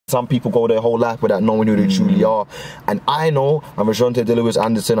Some people go their whole life without knowing who they truly are. And I know I'm Rashante Lewis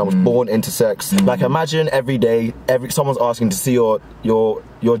Anderson. I was born intersex. Like imagine every day, someone's asking to see your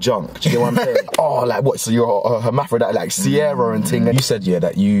junk. Do you get what I'm saying? Oh, like what? So you're a hermaphrodite, like Sierra and thing. You said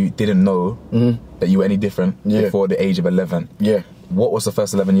that you didn't know that you were any different before the age of 11. Yeah. What was the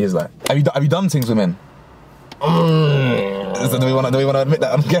first 11 years like? Have you done things with men? So do we want to admit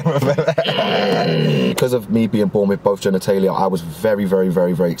that on camera? Because of me being born with both genitalia, I was very, very,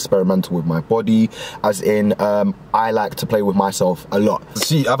 very, very experimental with my body. As in, I like to play with myself a lot.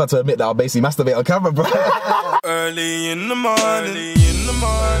 See, I've had to admit that I'll basically masturbate on camera, bro. Early in the morning.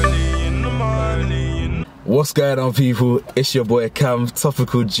 What's going on, people? It's your boy Cam,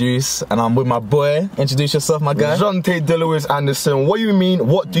 Topical Juice, and I'm with my boy. Introduce yourself, my guy. Rashante Lewis Anderson. What do you mean?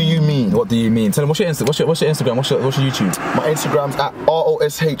 What do you mean? What do you mean? Tell them what's your Instagram? What's your YouTube? My Instagram's at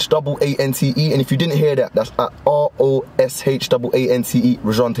ROSHAANTE, and if you didn't hear that, that's at ROSHAANTE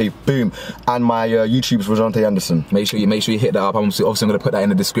Rashante. Boom. And my YouTube's Rashante Anderson. Make sure you hit that up. I'm obviously gonna put that in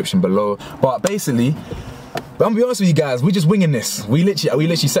the description below. But basically, I'm gonna be honest with you guys, we're just winging this. We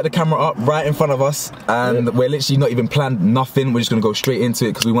literally set the camera up right in front of us, and we're literally not even planned nothing. We're just gonna go straight into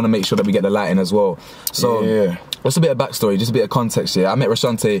it because we want to make sure that we get the lighting as well. So, what's a bit of backstory, just a bit of context here. I met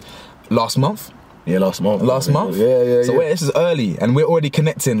Rashante last month. Yeah, last month. Last month? Yeah. So this is early, and we're already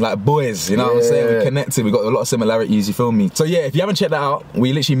connecting like boys, you know what I'm saying? We're connected, we got a lot of similarities, you feel me? So yeah, if you haven't checked that out,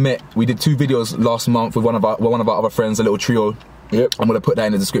 we literally met, we did 2 videos last month with one of our other friends, a little trio. Yep. I'm gonna put that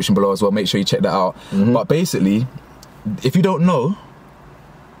in the description below as well. Make sure you check that out. But basically, if you don't know,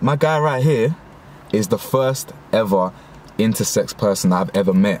 my guy right here is the first ever intersex person that I've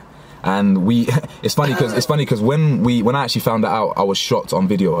ever met. And it's funny because when I actually found that out, I was shocked on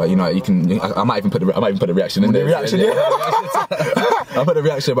video. You know, I might even put the reaction in there. The reaction, I put the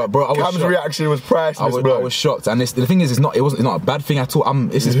reaction, but bro, Cam's reaction was priceless. I was shocked, and the thing is, it wasn't a bad thing at all.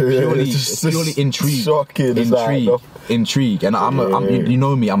 This is purely intrigue. Shocking, intrigue, and you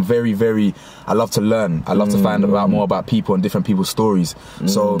know me, I'm very, very. I love to learn. I love to find out more about people and different people's stories.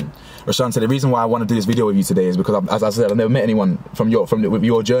 So, Rashante, the reason why I want to do this video with you today is because, as I said, I've never met anyone with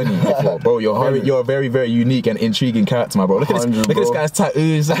your journey before, bro. You're a very, very unique and intriguing character, my bro. Look at this guy's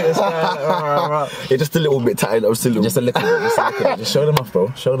tattoos. Look at this guy. Yeah, just a little bit tatted. Just a little bit. Just show them off,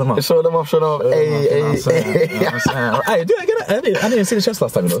 bro. Show them off. Show them off. Hey. I didn't see the chest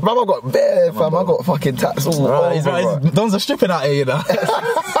last time, you know. Fam, I got bare, fam. I got fucking tats all over. Dons are stripping out here, you know.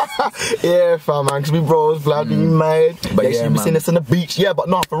 Yeah, fam, man, because we bros, blood, we made. But yeah, you seen this on the beach. Yeah, but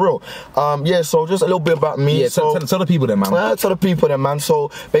not for real. Yeah, so just a little bit about me. Yeah, tell the people then, man. Tell the people then, man.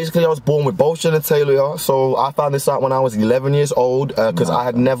 So basically, I was born with both genitalia. So I found this out when I was 11 years old because I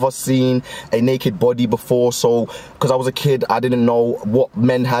had never seen a naked body before. So because I was a kid, I didn't know what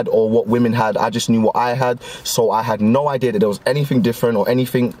men had or what women had. I just knew what I had. So I had no idea that there was anything different or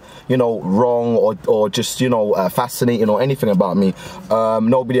anything, you know, wrong or just, you know, fascinating or anything about me.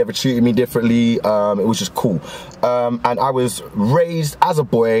 Nobody ever treated me differently. It was just cool. And I was raised as a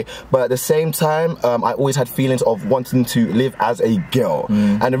boy, but at the same time, I always had feelings of wanting to live as a girl.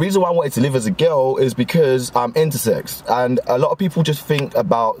 And the reason why I wanted to live as a girl is because I'm intersex. And a lot of people just think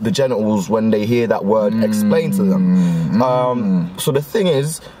about the genitals when they hear that word explained to them. So the thing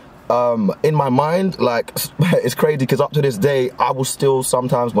is, in my mind, like, it's crazy because up to this day, I will still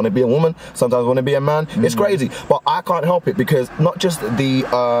sometimes want to be a woman, sometimes want to be a man. It's crazy, but I can't help it because not just the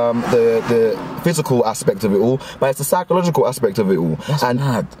physical aspect of it all, but it's the psychological aspect of it all. That's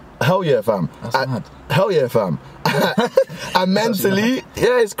mad. Hell yeah, fam. Mad. Hell yeah, fam. And mentally,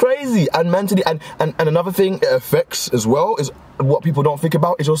 yeah, it's crazy. And mentally, and another thing it affects as well is what people don't think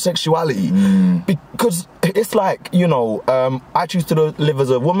about is your sexuality. Because it's like, you know, I choose to live as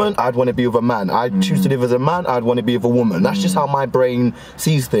a woman, I'd want to be with a man. I choose to live as a man, I'd want to be with a woman. That's just how my brain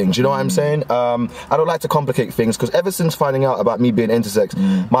sees things, you know what I'm saying? I don't like to complicate things because ever since finding out about me being intersex,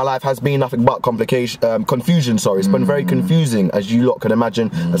 my life has been nothing but confusion, sorry. It's been very confusing, as you lot can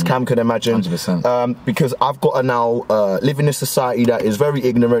imagine, as Cam can imagine. 100%. Because I've got to now live in a society that is very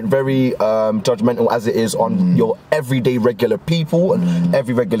ignorant, very judgmental as it is on your everyday regular people and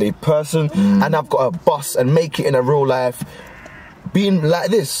every regular person, and I've got to bust and make it in a real life being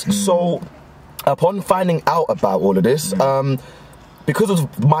like this. So upon finding out about all of this, because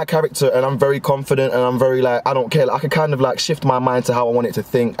of my character, and I'm very confident and I'm very like, I don't care, like, I can kind of like shift my mind to how I want it to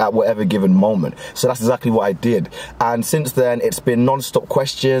think at whatever given moment. So that's exactly what I did. And since then, it's been non-stop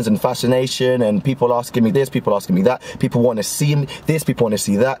questions and fascination and people asking me this, people asking me that, people want to see this, people want to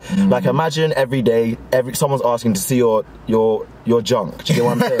see that. Like imagine every day, someone's asking to see your junk. Do you get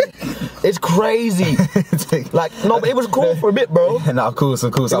what I'm saying? It's crazy. Like, no, but it was cool for a bit, bro. Nah, of course.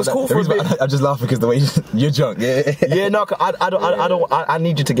 It was cool for a bit. I just laugh because the way you're drunk. Yeah. Yeah, no, I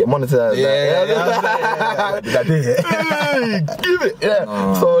need you to get monetized. Give it.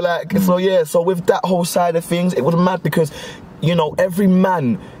 Yeah. So with that whole side of things, it was mad because, you know, every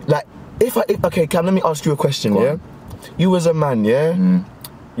man, like, okay, Cam, let me ask you a question, yeah? You as a man, yeah?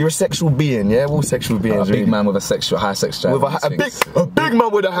 You're a sexual being, yeah? We're all sexual beings, A big man with a high sex drive. With a big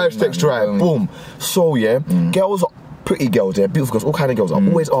man with a high sex drive. Boom. So, yeah, girls, pretty girls, yeah, beautiful girls, all kind of girls, I'm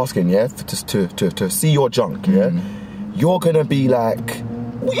always asking, yeah, to see your junk, yeah? You're gonna be like,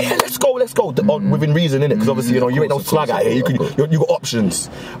 yeah, let's go, within reason, innit? Because obviously, you know, you ain't no slag out here, you got options.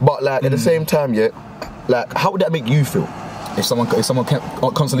 But, like, at the same time, yeah, like, how would that make you feel? If someone kept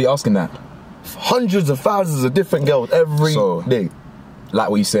constantly asking that? Hundreds of thousands of different girls every day. Like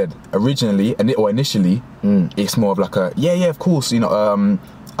what you said, originally or initially, it's more of like a yeah, of course, you know,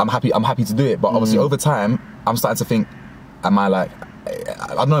 I'm happy to do it. But obviously over time, I'm starting to think, am I like,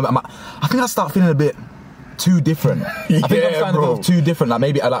 I don't know, I think I start feeling a bit too different. I think I'm starting to go too different. Like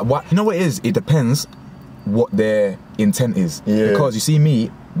maybe I like what, you know what it is? It depends what their intent is. Yeah. Because you see me,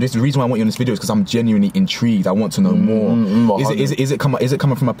 the reason why I want you on this video is because I'm genuinely intrigued. I want to know more. Is it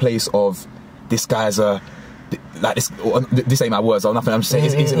coming from a place of this guy's a like this ain't my words or nothing. I'm just saying,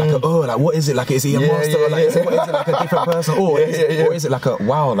 is it like like what is it like? Is he a monster? Or like, is it like a different person? Or is it like a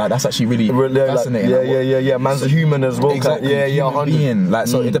wow? Like that's actually really fascinating. Like, yeah. Man's a human as well. Exactly. Yeah. Being. Like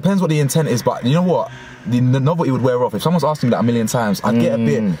so, it depends what the intent is. But you know what? The novelty would wear off. If someone's asking me that a million times, I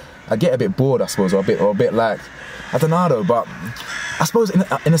get a bit bored, I suppose, or a bit like I don't know though. But I suppose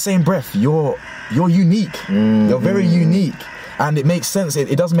in the same breath, you're unique. You're very unique. And it makes sense.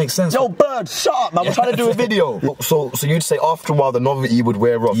 It does make sense. Yo, Bird, shut up, man. We're trying to do a video. So you'd say after a while the novelty would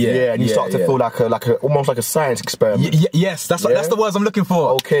wear off. Yeah, and you start to feel like almost like a science experiment. Yes, that's the words I'm looking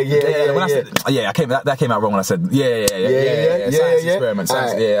for. Okay, that came out wrong when I said science experiment.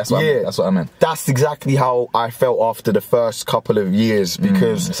 That's what I meant. That's exactly how I felt after the first couple of years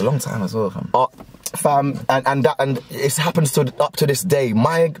because it's a long time as well, fam. Fam, and it happens up to this day.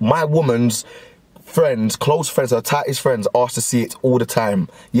 My woman's friends, close friends, her tightest friends asked to see it all the time.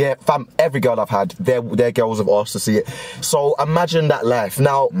 Yeah, fam, every girl I've had, their girls have asked to see it. So imagine that life.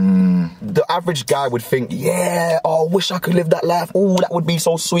 Now, the average guy would think, yeah, oh, I wish I could live that life. Oh, that would be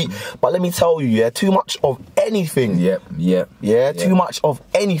so sweet. But let me tell you, yeah, too much of anything. Too much of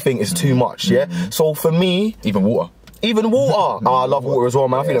anything is too much, yeah? So for me... Even water. Oh, I love water as well,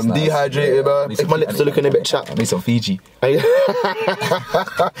 man. I think I'm dehydrated, man. If my lips are looking a bit chapped. I need some Fiji.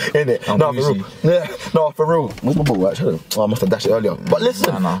 Innit? No, for real. Yeah, no, for real. Where's my bottle, actually? Oh, I must have dashed it earlier. But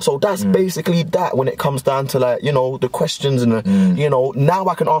listen, so that's basically that when it comes down to, like, you know, the questions and the, you know, now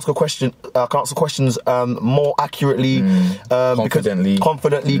I can ask a question, questions more accurately,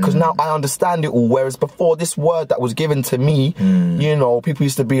 confidently, because now I understand it all. Whereas before, this word that was given to me, you know, people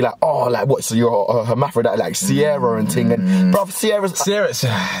used to be like, oh, like what? So you're a hermaphrodite, like Sierra and thing. And bruv,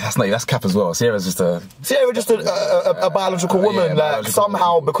 that's cap as well. Sierra's just a biological woman. Like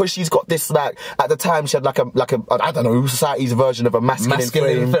somehow because she's got this, like at the time she had like a I don't know, society's version of a masculine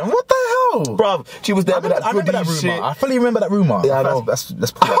frame. What the hell, bruv? She was there with that goody shit. I fully remember that rumor. Yeah, I know. That's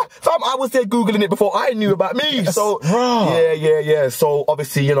fam, I was there googling it before I knew about me. Yes, so yeah. So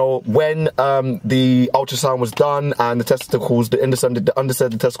obviously, you know, when the ultrasound was done and the testicles, the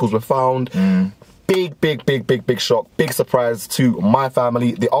undersaid testicles were found. Big shock, big surprise to my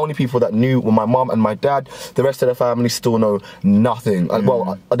family. The only people that knew were my mum and my dad. The rest of the family still know nothing.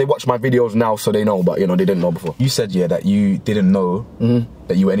 Well, they watch my videos now, so they know, but you know, they didn't know before. You said, yeah, that you didn't know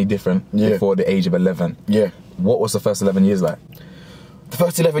that you were any different before the age of 11. Yeah. What was the first 11 years like? The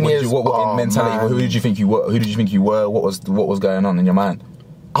first 11 years. What in mentality? Man. Who did you think you were? Who did you think you were? What was going on in your mind?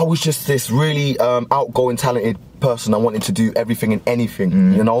 I was just this really outgoing, talented person. I wanted to do everything and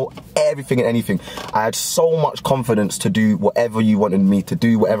anything, you know, everything and anything. I had so much confidence to do whatever you wanted me to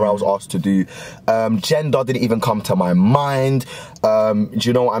do, whatever I was asked to do. Gender didn't even come to my mind. Do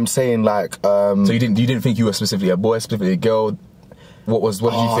you know what I'm saying? Like, so you didn't think you were specifically a boy, specifically a girl? What did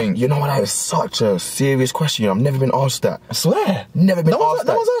you think? You know what, that is such a serious question. I've never been asked that. I swear. Never been asked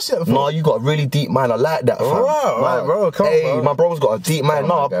that. No one's asked you that before? No, you got a really deep mind. I like that, fam. Right, bro, come on, bro. My bro's got a deep mind.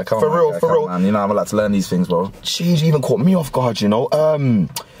 No, for real. Man. You know, I'm allowed to learn these things, bro. Jeez, you even caught me off guard, you know. Do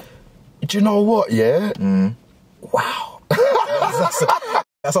you know what, yeah? Wow.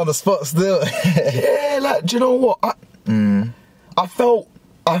 That's on the spot still. Yeah, like, do you know what? I felt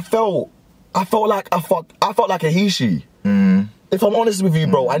like a he-she. If I'm honest with you,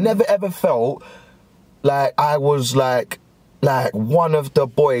 bro, I never ever felt like I was like like one of the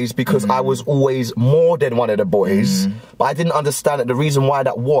boys because I was always more than one of the boys. But I didn't understand that the reason why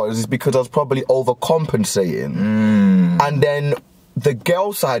that was is because I was probably overcompensating. And then the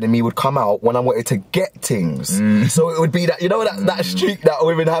girl side of me would come out when I wanted to get things. So it would be that, you know, that streak that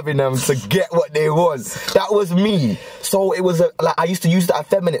women have in them to get what they want. That was me. So it was like I used to use that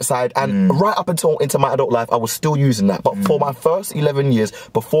feminine side, and right up until into my adult life, I was still using that. But for my first 11 years,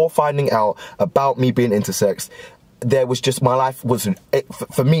 before finding out about me being intersex, there was just, my life was,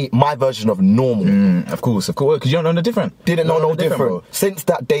 for me, my version of normal. Of course, because you don't know no different. Didn't know no different. Since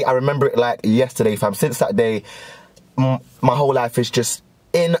that day, I remember it like yesterday, fam. Since that day, my whole life is just,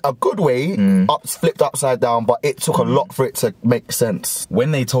 in a good way, flipped upside down, but it took a lot for it to make sense.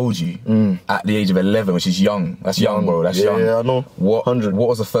 When they told you at the age of 11, which is young, that's young, bro, that's young. Yeah, I know. What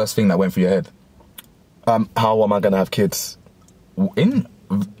was the first thing that went through your head? How am I gonna have kids? You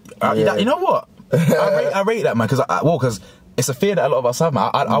know what? I rate that, man, because it's a fear that a lot of us have, man.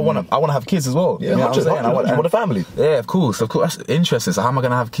 I want to have kids as well. Yeah, you know what I'm saying? You want a family. Yeah, of course. That's interesting. So how am I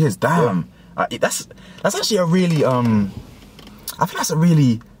gonna have kids? Damn. Yeah. That's actually a really I think that's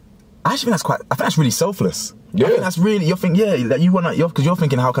really selfless. Yeah. I think that's really, you're thinking, because you're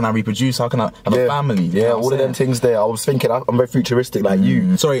thinking, how can I reproduce? How can I have a family? Yeah, all of them things there. I was thinking, I'm very futuristic like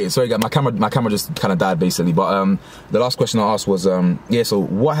you. Sorry, guys, my camera just kind of died basically. But the last question I asked was, so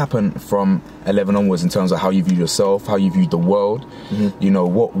what happened from 11 onwards in terms of how you viewed yourself, how you viewed the world? You know,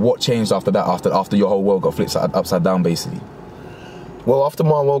 what changed after that? After your whole world got flipped upside down, basically. Well, after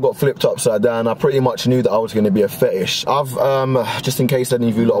my world got flipped upside down, I pretty much knew that I was going to be a fetish. I've, just in case any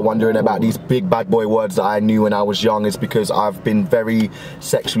of you lot are wondering about these big bad boy words that I knew when I was young, it's because I've been very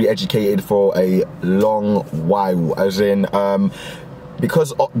sexually educated for a long while. As in,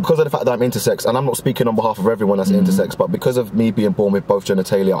 because of the fact that I'm intersex, and I'm not speaking on behalf of everyone that's intersex, but because of me being born with both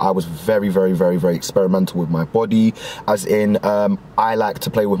genitalia, I was very, very, very, very experimental with my body. As in, I like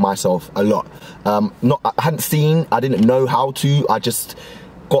to play with myself a lot. I hadn't seen, I didn't know how to, I just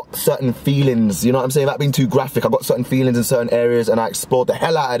got certain feelings, you know what I'm saying? Without being too graphic, I got certain feelings in certain areas, and I explored the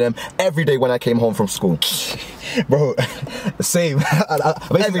hell out of them every day when I came home from school. Bro, same. I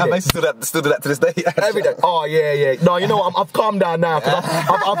basically still do that to this day. Every day. Oh yeah. No, you know what? I've calmed down now because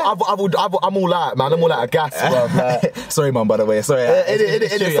I'm all out, man. I'm all out of gas, bro. Sorry, mum. By the way, sorry.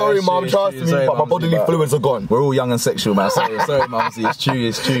 Sorry, mum. Trust me, but my bodily fluids are gone. We're all young and sexual, man. Sorry, mumsy.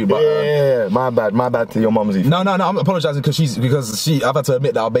 It's true. But yeah, my bad to your mumsy. No. I'm apologising because I've had to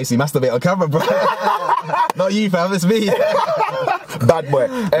admit that I basically masturbate on camera, bro. Not you, fam. It's me. Bad boy.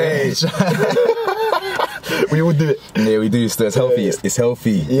 Hey. We would do it. Yeah, we do. So it's healthy. It's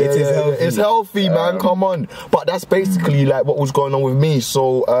healthy. Yeah, it is healthy. It's healthy, man. Come on. But that's basically like what was going on with me.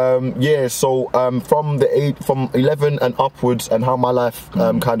 So from 11 and upwards, and how my life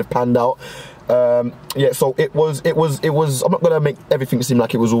kind of panned out. So it was. I'm not gonna make everything seem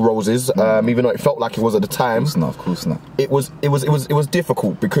like it was all roses, even though it felt like it was at the time. Of course not. It was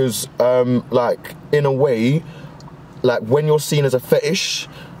difficult because, like, in a way, like when you're seen as a fetish,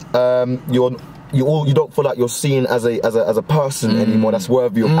 you don't feel like you're seen as a person anymore that's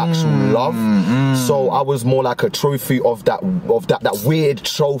worthy of actual love. So I was more like a trophy of that weird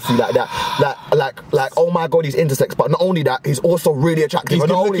trophy, like oh my god, he's intersex, but not only that, he's also really attractive, and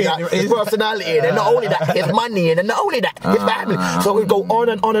not only that, his personality, and not only that, his money, and not only that, his family. So we go on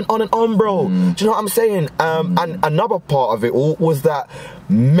and on and on and on, bro. Do you know what I'm saying? And another part of it all was that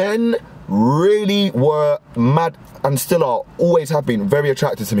men really were mad, and still are, always have been, very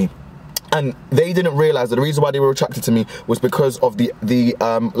attracted to me. And they didn't realise that the reason why they were attracted to me was because of the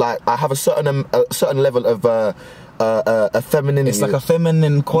like, I have a certain level of femininity. It's like a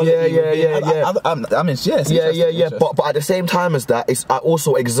feminine quality. Yeah. I mean, yes. Yeah. But at the same time as that, I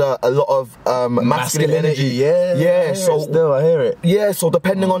also exert a lot of masculine energy. Yeah. So still, I hear it. Yeah. So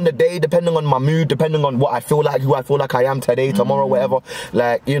depending on the day, depending on my mood, depending on what I feel like, who I feel like I am today, tomorrow, whatever.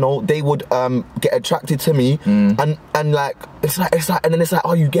 Like, you know, they would get attracted to me, and like it's like, and then it's like,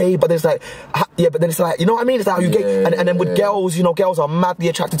 are you gay? But then it's like, yeah. But then it's like, you know what I mean? It's like, are you gay? And then with girls, you know, girls are madly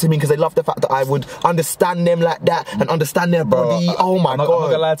attracted to me because they love the fact that I would understand them like that. And understand their body. Oh my god! I'm not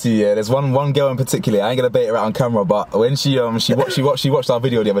gonna lie to you. Yeah, there's one girl in particular. I ain't gonna bait her out on camera, but when she watched our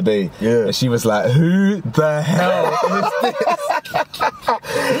video the other day, and she was like, "Who the hell is this?"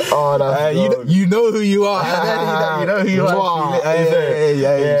 Oh, that's you know who you are. You know who you are.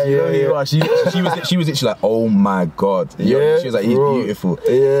 Yeah. You know who you are. She was literally like, "Oh my god!" She was like, "He's beautiful."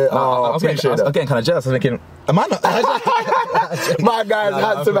 Yeah. I was getting kind of jealous. I was thinking, am I not? My guy's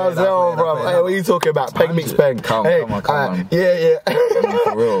handsome as hell, bro. Hey, what are you talking about? Peg mix peg. Come on. Yeah.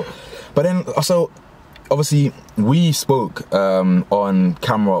 For real. But then also, obviously we spoke on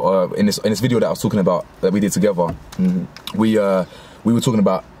camera in this video that I was talking about that we did together. We were talking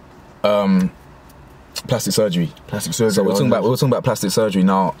about plastic surgery. So we were talking about plastic surgery.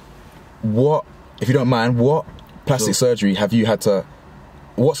 Now, what, if you don't mind, what plastic surgery have you had to?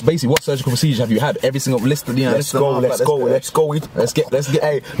 What surgical procedure have you had? Every single list. You know, let's go.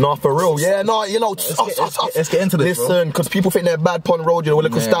 Hey, nah, for real. Yeah, nah, you know. Let's get into this. Listen, because people think they're bad pun road. You know,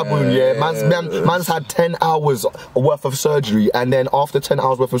 with a stab wound. Yeah, man's had 10 hours worth of surgery, and then after 10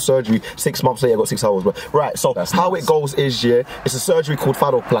 hours worth of surgery, 6 months later, I got 6 hours. Right. So how it goes is, it's a surgery called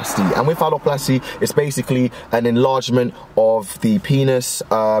phalloplasty, and with phalloplasty, it's basically an enlargement of the penis,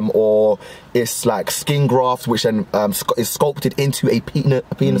 or it's like skin graft, which then is sculpted into a penis.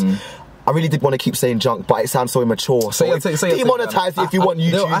 I really did want to keep saying junk, but it sounds so immature. So demonetize it if you want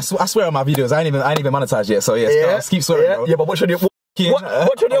YouTube. I swear on my videos, I ain't even monetized yet. So yes, keep swearing. Bro. Yeah, but what should you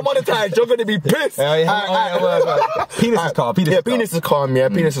monetize? You're gonna be pissed. Penis is calm. Penis is calm. Yeah,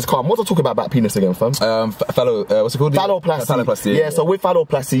 penis is calm. What am I talking about penis again, fam? What's it called? Phalloplasty. Yeah. So with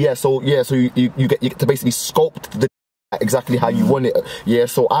phalloplasty, so you get to basically sculpt the exactly how you want it. Yeah,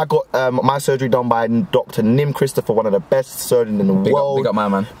 so I got my surgery done by Dr. Nim Christopher, one of the best surgeons in the world. Big up my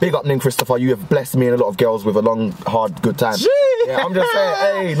man. Big up Nim Christopher. You have blessed me and a lot of girls with a long, hard, good time. Yeah, I'm just saying,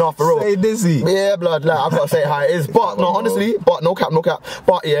 hey, not for real. Say dizzy. Yeah, blood, like, I've got to say it how it is. But no, honestly, but no cap.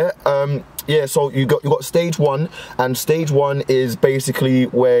 But yeah, so you got stage 1, and stage 1 is basically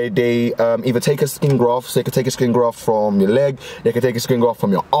where they either take a skin graft, so they could take a skin graft from your leg, they could take a skin graft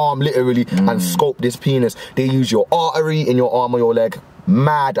from your arm, literally, and sculpt this penis. They use your artery in your arm or your leg.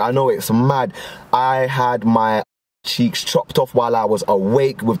 Mad, I know it's mad. I had my cheeks chopped off while I was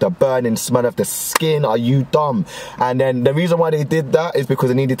awake with the burning smell of the skin. Are you dumb? And then the reason why they did that is because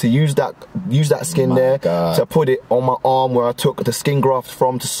they needed to use that skin to put it on my arm where I took the skin graft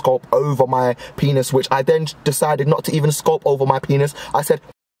from to sculpt over my penis, which I then decided not to even sculpt over my penis. I said,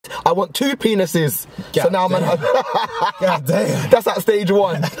 I want 2 penises. God so now damn. God damn. That's at stage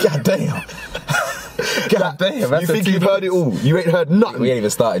 1. God damn. God damn. You think you've heard it all? You ain't heard nothing. We ain't even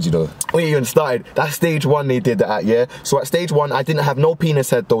started, you know. We ain't even started. That's stage 1 they did that at, yeah? So at stage 1, I didn't have no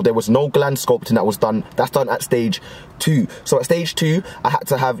penis head though. There was no gland sculpting that was done. That's done at stage 2. So at stage 2, I had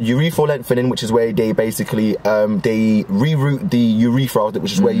to have urethral lengthening, which is where they basically, they reroute the urethra,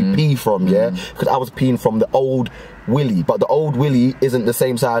 which is where you pee from, yeah? Because I was peeing from the old willy, but the old willy isn't the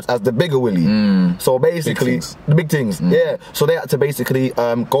same size as the bigger willy. So basically, the big things, yeah. So they had to basically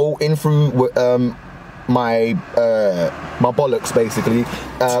go in through my bollocks, basically,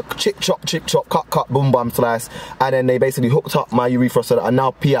 chip chop, cut, boom bam slice, and then they basically hooked up my urethra so that I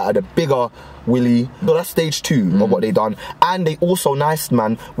now pee out of the bigger willy. So that's stage 2 of what they done. And they also niced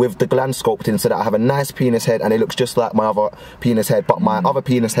man with the gland sculpting so that I have a nice penis head and it looks just like my other penis head, but my other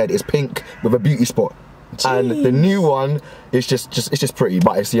penis head is pink with a beauty spot. And the new one is just pretty,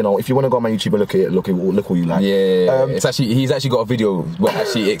 but it's, you know, if you want to go on my YouTube and look at it, look what you like. Yeah, he's actually got a video where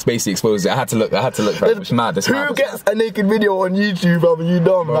it basically exposes it. I had to look. It's mad. Who gets a naked video on YouTube? I mean, you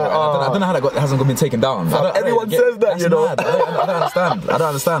dumb. Bro, like, I don't know how that hasn't been taken down. Everyone says that, you know. Mad. I don't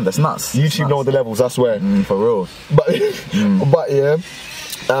understand. That's nuts. YouTube know the levels. I swear. For real. But yeah.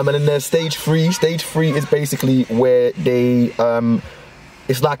 And then there's stage 3. Stage 3 is basically where they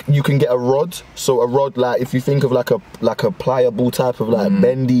it's like you can get a rod. So a rod, like if you think of like a pliable type of like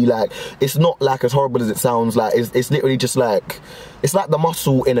bendy, like it's not like as horrible as it sounds. Like it's literally just like, it's like the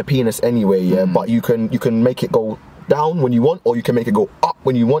muscle in a penis anyway, yeah. But you can make it go down when you want, or you can make it go up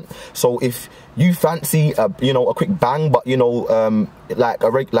when you want. So if you fancy a quick bang, but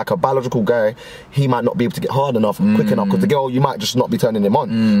like a biological guy, he might not be able to get hard enough quick enough, because the girl, you might just not be turning him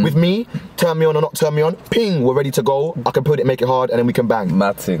on. With me, turn me on or not turn me on, ping, we're ready to go. I can put it, make it hard, and then we can bang.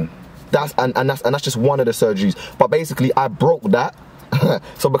 Matting. That's just one of the surgeries. But basically I broke that.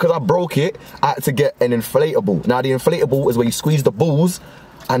 So because I broke it, I had to get an inflatable. Now the inflatable is where you squeeze the balls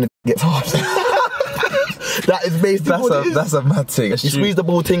and it gets hard. That is basically that's a mad thing. You squeeze the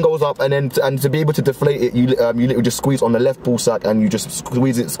ball, thing goes up, and to be able to deflate it, you literally just squeeze on the left ball sack, and you just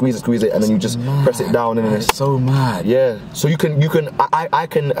squeeze it, and then you just press it down, and then it's so mad. Yeah. So I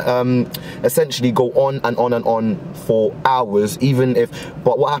can essentially go on and on and on for hours, even if.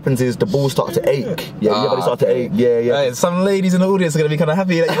 But what happens is the balls start to ache. Yeah, they start to ache. Yeah. Hey, some ladies in the audience are gonna be kind of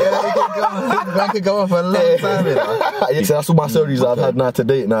happy. Like, I could go on for a long time. Yeah, so that's all my surgeries I've had now to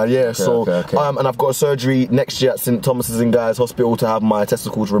date. Now, yeah. Okay. And I've got a surgery next year at St. Thomas's in Guy's Hospital to have my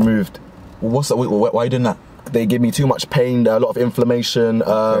testicles removed. What's that? Why are you doing that? They give me too much pain, a lot of inflammation,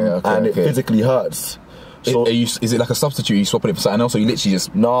 and it physically hurts. So, is it like a substitute? You swapping it for something else, or you literally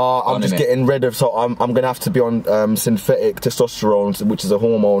just? No, I'm just getting rid of. So I'm gonna have to be on synthetic testosterone, which is a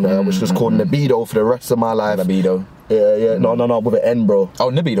hormone, which was called libido for the rest of my life. Libido. Yeah, no, with an N, bro. Oh,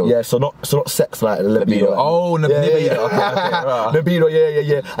 libido. Yeah, so not sex like libido. Like, oh, libido. Yeah. Okay, right. Libido,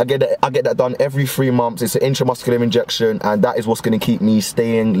 yeah. I get that done every 3 months. It's an intramuscular injection, and that is what's gonna keep me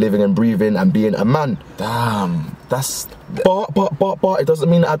staying, living, and breathing, and being a man. Damn, that's. But it doesn't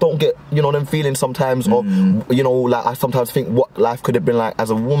mean that I don't get, you know, them feelings sometimes of, you know, like I sometimes think what life could have been like as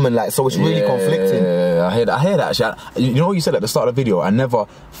a woman, like, so it's really conflicting. Yeah, I hear that actually. You know what you said at the start of the video? I never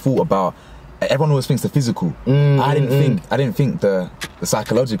thought about. Everyone always thinks the physical. I didn't think the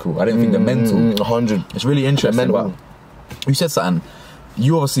psychological. I didn't think the mental. 100. It's really interesting. But you said something.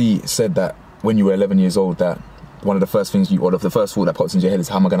 You obviously said that when you were 11 years old that one of the first things or the first thought that pops into your head is,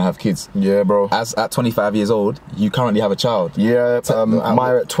 how am I gonna have kids? Yeah, bro. As at 25 years old, you currently have a child. Yeah,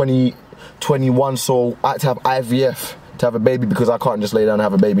 Maya at 21, so I had to have IVF to have a baby because I can't just lay down and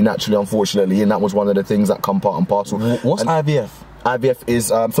have a baby naturally, unfortunately, and that was one of the things that come part and parcel. What's IVF? IVF is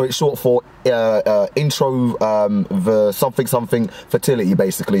so it's short for the something fertility,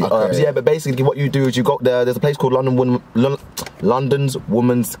 basically. Okay. Yeah, but basically what you do is you go there's a place called London's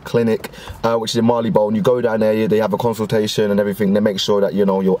Women's Clinic, which is in Marylebone. You go down there, they have a consultation and everything. They make sure that, you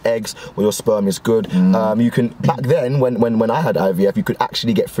know, your eggs or your sperm is good. You can, back then when I had IVF, you could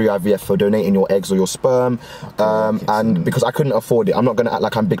actually get free IVF for donating your eggs or your sperm. And because I couldn't afford it, I'm not gonna act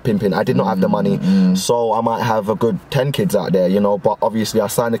like I'm big pimping. I did not have the money, so I might have a good 10 kids out there, you know. But obviously I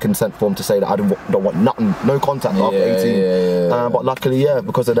signed a consent form to say that I don't want nothing, no contact after 18. But luckily, yeah,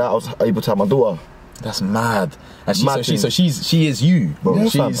 because of that, I was able to have my daughter. That's mad. And she is you, bro.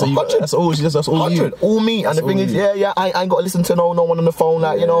 Yeah, That's all you. All me. And the thing is, I ain't got to listen to no one on the phone,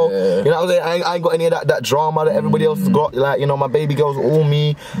 like, you know what I'm saying? I ain't got any of that drama that everybody else has got. Like, you know, my baby girl's all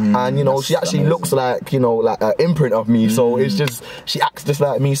me, and you know, she actually looks like, you know, like an imprint of me. So it's just, she acts just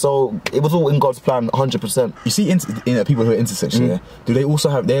like me. So it was all in God's plan, 100%. You see, people who are intersex, do they also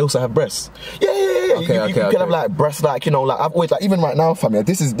have breasts? Yeah. Okay, you can have like breasts, like, you know, like I've always, like, even right now, fam,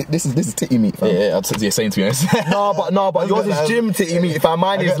 this is titty meat, fam. Yeah, same to be honest. No, but yours is gym titty meat. Fam,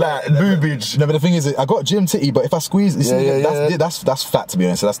 mine is like boobage. No, but the thing is, I got gym titty, but if I squeeze, that's fat, to be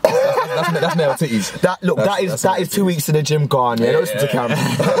honest. That's male titties. That is 2 weeks in the gym gone. Yeah, don't listen to Cam.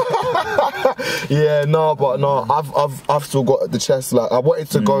 I've still got the chest. Like, I wanted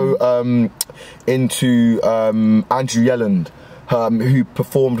to go into Andrew Yelland, who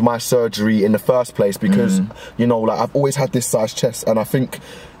performed my surgery in the first place, because you know, like, I've always had this size chest, and I think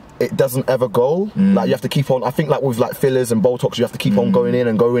it doesn't ever go. Like, you have to keep on, I think, like with like fillers and Botox, you have to keep on going in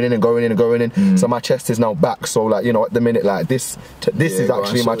and going in and going in and going in. So my chest is now back. So, like, you know, at the minute, like this is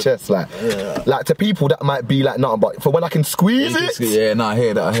actually my chest. Like, like to people that might be like nothing, but for when I can squeeze it. Yeah, no, I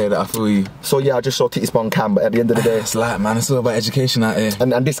hear that. I feel you. So yeah, I just saw titty spun Cam, but at the end of the day, it's like, man, it's all about education out here.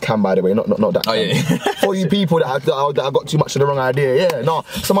 And this Cam, by the way, not that. Oh yeah. For you people that I got too much of the wrong idea. Yeah, no.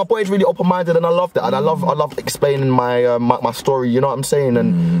 So my boy's really open-minded, and I love that, and I love explaining my my story. You know what I'm saying?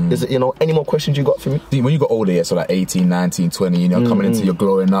 And is it, you know, any more questions you got for me? When you got older, yeah, so like 18, 19, 20, you know, coming into your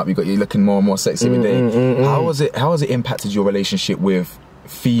growing up, you're looking more and more sexy every day. How has it impacted your relationship with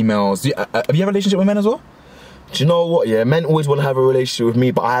females? Have you had a relationship with men as well? Do you know what? Yeah, men always want to have a relationship with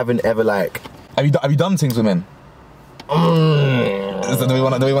me, but I haven't ever, like. Have you done things with men? So do we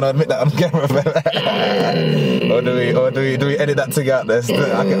want to admit that on camera? or do we edit that thing out there?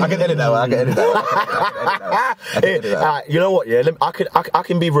 I can edit that one. I can edit that. You know what? Yeah, I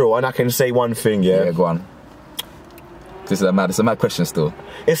can be real, and I can say one thing. Yeah, go on. It's a mad question still.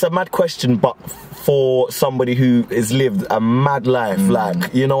 It's a mad question, but for somebody who has lived a mad life,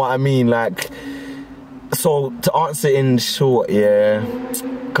 like, you know what I mean, like. So to answer in short, yeah,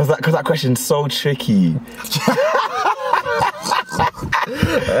 because that question's so tricky.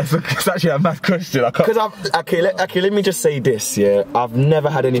 It's actually a mad question. Let me just say this, yeah. I've never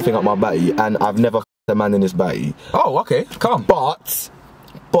had anything up my batty, and I've never f***ed a man in his batty. Oh, okay, come. But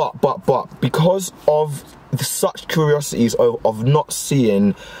because of such curiosities of not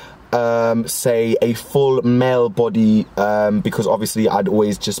seeing, say, a full male body, because obviously I'd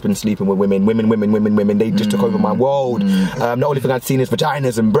always just been sleeping with women. They just took over my world. The only thing I'd seen is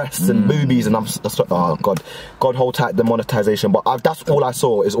vaginas and breasts and boobies, and oh God hold tight the monetization. But that's all I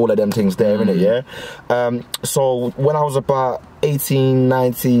saw, is all of them things there, innit, yeah? So when I was about 18,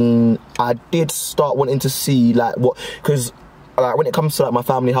 19, I did start wanting to see, like, what, because like, when it comes to like my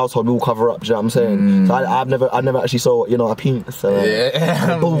family household, we all cover up. Do you know what I'm saying? So I never actually saw, you know, a penis,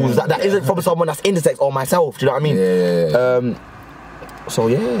 balls. That isn't from someone that's intersex or myself. Do you know what I mean? Yeah. So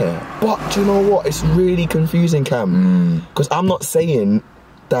yeah, but do you know what? It's really confusing, Cam, because I'm not saying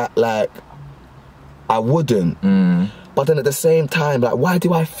that, like, I wouldn't. But then at the same time, like, why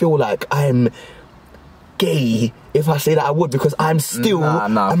do I feel like I'm gay if I say that I would? Because I'm still a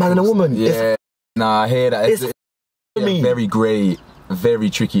man and a woman. Yeah, I hear that. It's for me. Very grey, very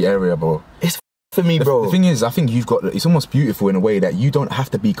tricky area, bro. It's for me, bro. The thing is, I think you've got, it's almost beautiful in a way that you don't have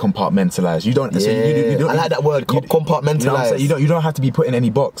to be compartmentalized. You don't. Yeah, so you don't, I like that word, compartmentalized. You don't have to be put in any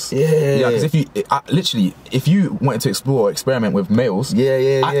box. Yeah. Because if you literally, if you wanted to explore or experiment with males,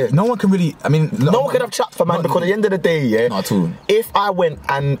 no one can really. I mean, no one can have chat for man, because at the end of the day, not at all. If I went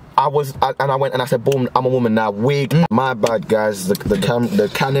and I said, boom, I'm a woman now. Wig, my bad, guys. The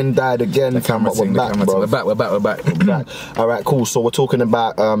cannon died again. The camera thing, we're back. All right, cool. So we're talking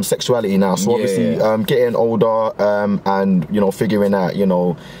about sexuality now. So obviously, getting older, and you know, figuring out, you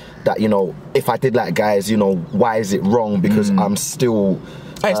know, that, you know, if I did like guys, you know, why is it wrong? Because I'm still.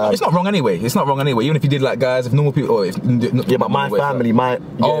 Hey, it's not wrong anyway. It's not wrong anyway. Even if you did like guys, if normal people, or if but my family, my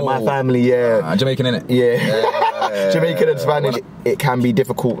family, Jamaican, innit? Yeah. Jamaican and Spanish, it can be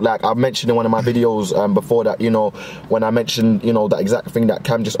difficult. Like I mentioned in one of my videos before that, you know, when I mentioned, you know, that exact thing that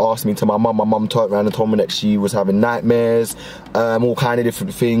Cam just asked me to my mum turned around and told me that she was having nightmares, all kind of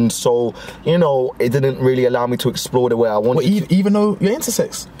different things. So, you know, it didn't really allow me to explore the way I wanted to. Even though you're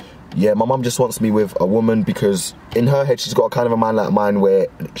intersex? Yeah, my mum just wants me with a woman because in her head she's got a kind of a mind like mine where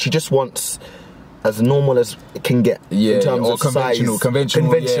she just wants as normal as it can get in terms of conventional, size.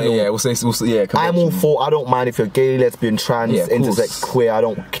 Conventional. Yeah. We'll say I'm all for. I don't mind if you're gay, lesbian, trans, intersex, queer. I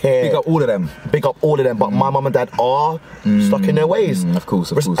don't care. Big up all of them. But my mum and dad are stuck in their ways. Of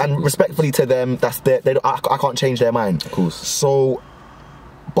course. Respectfully to them, that's their. I can't change their mind. Of course. So,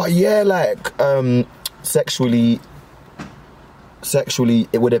 but yeah, like sexually,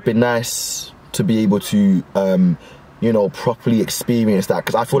 it would have been nice to be able to, you know, properly experience that,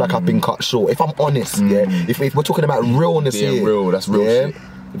 because I feel like I've been cut short. If I'm honest, if we're talking about realness being real, that's real shit.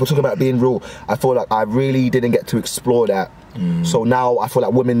 If we're talking about being real, I feel like I really didn't get to explore that. So now I feel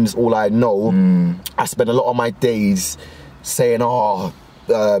like women's all I know. I spend a lot of my days saying,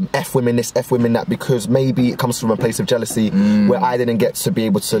 F women this, F women that, because maybe it comes from a place of jealousy where I didn't get to be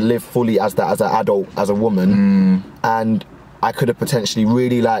able to live fully as an adult, as a woman, and I could have potentially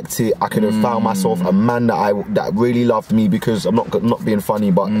really liked it. I could have found myself a man that really loved me, because I'm not being funny,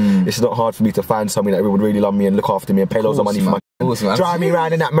 but it's not hard for me to find somebody that would really love me and look after me and pay loads of money for my drive me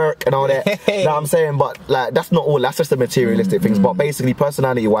around in that Merc and all that. You know what I'm saying? But like, that's not all. That's just the materialistic things. But basically,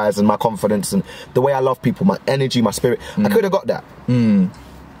 personality-wise and my confidence and the way I love people, my energy, my spirit, I could have got that.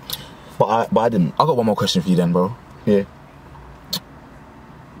 But I didn't. I got one more question for you then, bro. Yeah.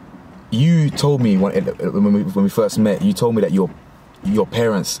 You told me when we first met, you told me that your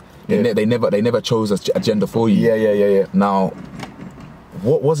parents, they never chose a gender for you. Yeah. Now,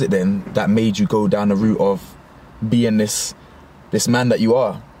 what was it then that made you go down the route of being this man that you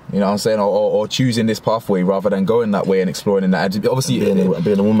are? You know what I'm saying? Or choosing this pathway rather than going that way and exploring in that. Obviously,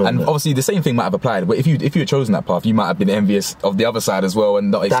 being a woman. And obviously, the same thing might have applied. But if you had chosen that path, you might have been envious of the other side as well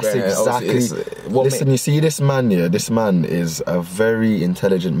and not experience. That's exactly. Listen, you see this man here. This man is a very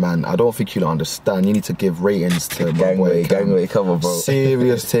intelligent man. I don't think you'll understand. You need to give ratings to my boy. Gangway cover, bro.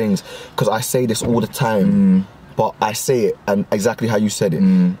 Serious things, because I say this all the time, but I say it and exactly how you said it.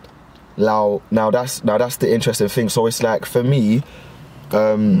 Now that's the interesting thing. So it's like, for me.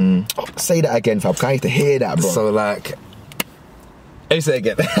 Say that again, fam. I need to hear that, bro. So like, let me say it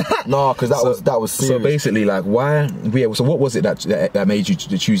again. No, because that was serious. So basically, like, why? Yeah. So what was it that made you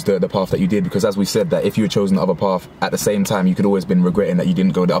to choose the path that you did? Because as we said, that if you had chosen the other path at the same time, you could always been regretting that you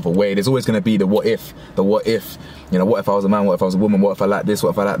didn't go the other way. There's always going to be the what if. You know, what if I was a man? What if I was a woman? What if I like this?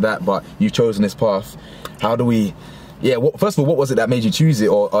 What if I like that? But you've chosen this path. How do we? Yeah, first of all, what was it that made you choose it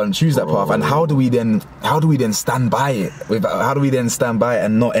or choose that path, and how do we then stand by it? How do we then stand by it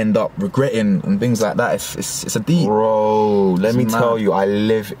and not end up regretting and things like that? It's a deep. Bro, let me tell you, I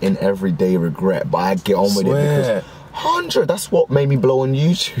live in everyday regret, but I get on with it because 100. That's what made me blow on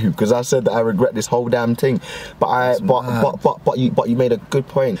YouTube, because I said that I regret this whole damn thing. But you made a good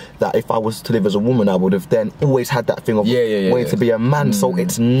point that if I was to live as a woman, I would have then always had that thing of wanting to be a man. So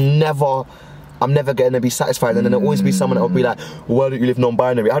it's never. I'm never going to be satisfied, and then there'll always be someone that will be like, well, why don't you live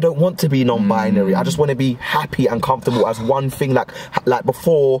non-binary? I don't want to be non-binary. I just want to be happy and comfortable as one thing, like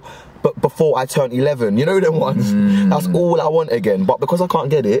before I turned 11. You know them ones? That's all I want again. But because I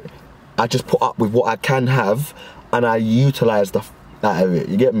can't get it, I just put up with what I can have, and I utilise the out of it.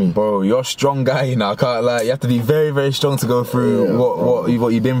 You get me? Bro, you're a strong guy, you know. I can't lie. You have to be very, very strong to go through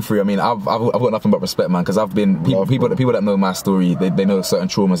what you've been through. I mean, I've got nothing but respect, man, because I've been people that know my story, they know certain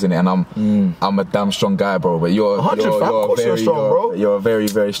traumas in it, and I'm a damn strong guy, bro. But you're a very,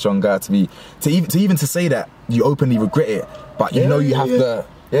 very strong guy to even say that you openly regret it, but you know you have to.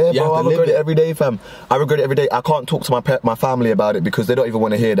 Yeah, You bro, I have to live regret it it. every day, fam. I regret it every day. I can't talk to my family about it because they don't even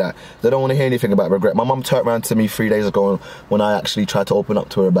want to hear that. They don't want to hear anything about regret. My mum turned around to me 3 days ago when I actually tried to open up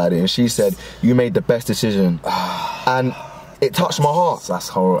to her about it, and she said, "You made the best decision," and it touched my heart. That's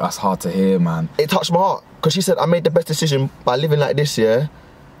hard to hear, man. It touched my heart because she said, "I made the best decision by living like this, yeah."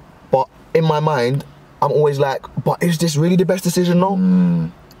 But in my mind, I'm always like, "But is this really the best decision,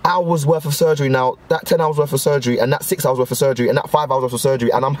 no?" Hours worth of surgery now, that 10 hours worth of surgery, and that 6 hours worth of surgery, and that 5 hours worth of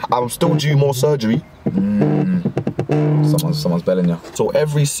surgery, and I'm still due more surgery. Someone's belling you. So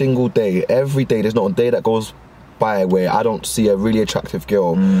every single day, there's not a day that goes by where I don't see a really attractive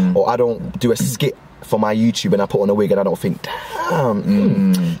girl, or I don't do a skit for my YouTube and I put on a wig and I don't think,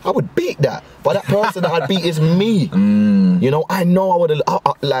 damn, I would beat that. But that person that I'd beat is me. You know I would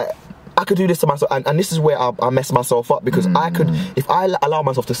like. I could do this to myself, and this is where I mess myself up because I could, if I allow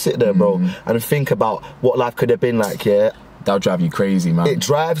myself to sit there, bro, and think about what life could have been like, yeah. That'll drive you crazy, man. It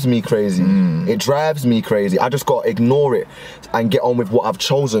drives me crazy. It drives me crazy. I just gotta ignore it and get on with what I've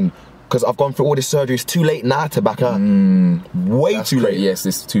chosen because I've gone through all this surgery. It's too late now to back out. That's too late. Yes,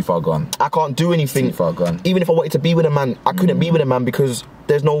 it's too far gone. I can't do anything. Too far gone. Even if I wanted to be with a man, I couldn't be with a man because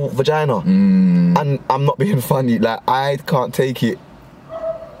there's no vagina. And I'm not being funny. Like, I can't take it.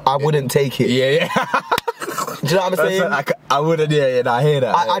 I wouldn't take it. Yeah. Do you know what I'm saying? I wouldn't. Yeah. I hear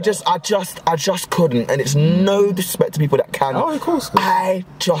that. I just couldn't, and it's no disrespect to people that can. Oh, of course. I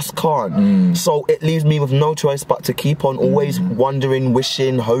just can't. So it leaves me with no choice but to keep on always wondering,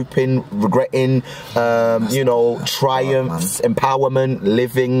 wishing, hoping, regretting. You know, triumphs, empowerment,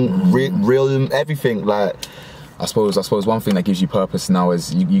 living, real, everything like. I suppose one thing that gives you purpose now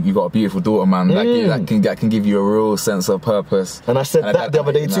is you got a beautiful daughter, man. That can give you a real sense of purpose. And I said that the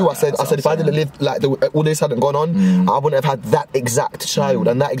other day too. I said if I didn't live like all this hadn't gone on, I wouldn't have had that exact child,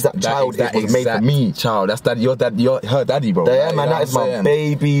 and that exact child was made for me. Child, that's you're her daddy, bro. Yeah, man, that is my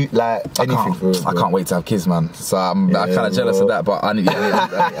baby. Like anything. I can't wait to have kids, man. So I'm kind of jealous of that, but I need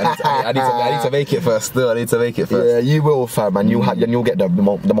to make it first. Still, I need to make it first. Yeah, you will, fam, and you'll get the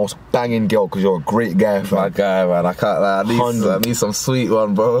most banging girl because you're a great guy, fam. My guy, man. I can't lie. I need some sweet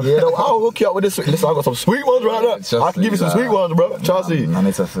one, bro. Yeah, no, I'll hook you up with this. Listen, I got some sweet ones right now. I can give you some sweet ones, bro. Trust me. I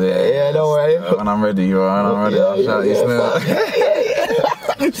need to. Yeah, no way. When I'm ready, I'll shout you still.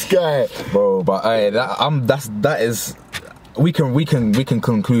 This guy, bro. But hey, that is. We can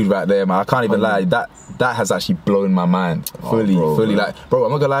conclude right there, man. I can't even lie. That has actually blown my mind fully. Like, bro,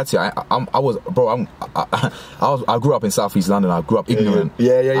 I'm not gonna lie to you. I grew up in Southeast London. I grew up ignorant.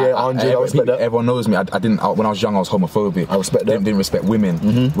 Yeah. I respect that. Everyone knows me. I didn't. When I was young, I was homophobic. I respect that. Didn't respect women.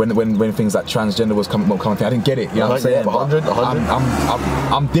 When things like transgender was coming, I didn't get it. You know what I'm saying? 100.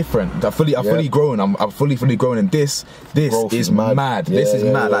 I'm different. I've fully grown. I'm fully grown, and this is mad. This is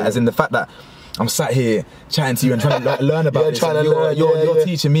mad. Like, as in the fact that I'm sat here chatting to you and trying to learn about this. You're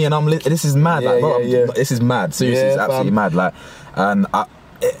teaching me, and this is mad. Like, bro, this is mad. Seriously, it's absolutely mad. Like, and I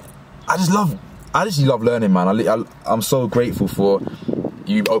just love learning, man. I'm so grateful for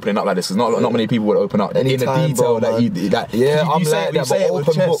you opening up like this. Because not many people would open up anytime, in the detail bro, that you. I'm like that, but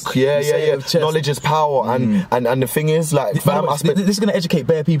open book. Yeah. Knowledge is power, and the thing is, like, fam, this is gonna educate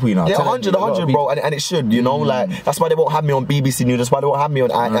bare people, you know. Yeah, 100, bro, and it should, you know, like, that's why they won't have me on BBC News. That's why they won't have me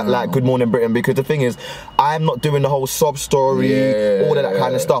on like Good Morning Britain, because the thing is, I'm not doing the whole sob story, all of that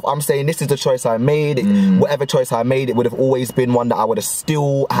kind of stuff. I'm saying this is the choice I made. Whatever choice I made, it would have always been one that I would have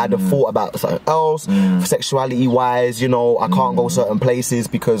still had a thought about something else, sexuality wise. You know, I can't go certain places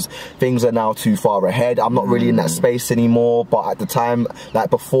because things are now too far ahead. I'm not really in that space anymore, but at the time,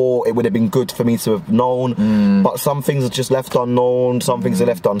 like before, it would have been good for me to have known. But some things are just left unknown, some things are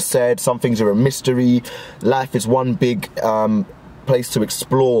left unsaid, some things are a mystery. Life is one big place to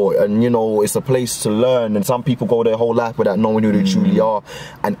explore, and you know, it's a place to learn, and some people go their whole life without knowing who they truly are.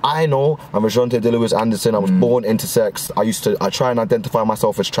 And I know I'm Rajante De Lewis Anderson. I was born intersex. I try and identify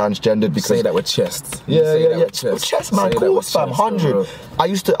myself as transgendered because say that with chest. Yeah. Chest, man, cool, fam, 100. I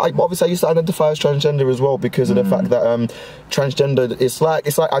used to identify as transgender as well because of the fact that transgender, it's like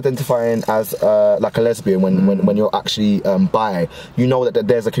identifying as like a lesbian when you're actually bi. You know that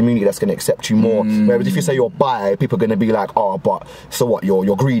there's a community that's going to accept you more. Whereas if you say you're bi, people are going to be like, oh, but so what?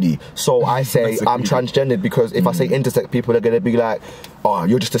 You're greedy. So I say I'm transgendered because if I say intersex, people are going to be like, oh,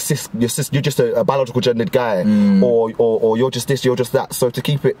 you're just a biological gendered guy, or you're just this, you're just that. So to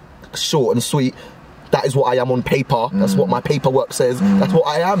keep it short and sweet, that is what I am on paper. That's what my paperwork says. That's what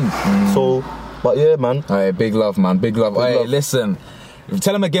I am. So, but yeah, man. Alright, big love, man. Big love. Hey, listen.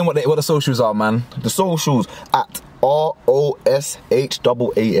 Tell them again what the socials are, man. The socials at ROSHAANTE,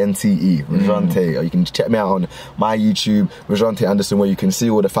 Rajante. Or you can check me out on my YouTube, Rajante Anderson, where you can see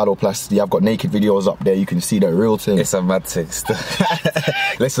all the phalloplasty. I've got naked videos up there. You can see the real thing. It's a mad text.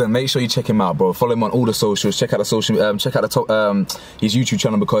 Listen, make sure you check him out, bro. Follow him on all the socials. Check out the social. Check out the top, his YouTube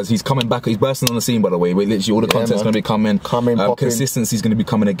channel, because he's coming back. He's bursting on the scene, by the way. Literally, all the content's gonna be coming. Consistency's gonna be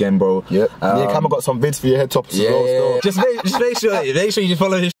coming again, bro. Yep. Me and Cam got some vids for your head tops as well. Just make sure you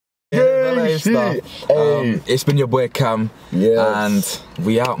follow his. It's been your boy Cam, and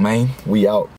we out, man. We out.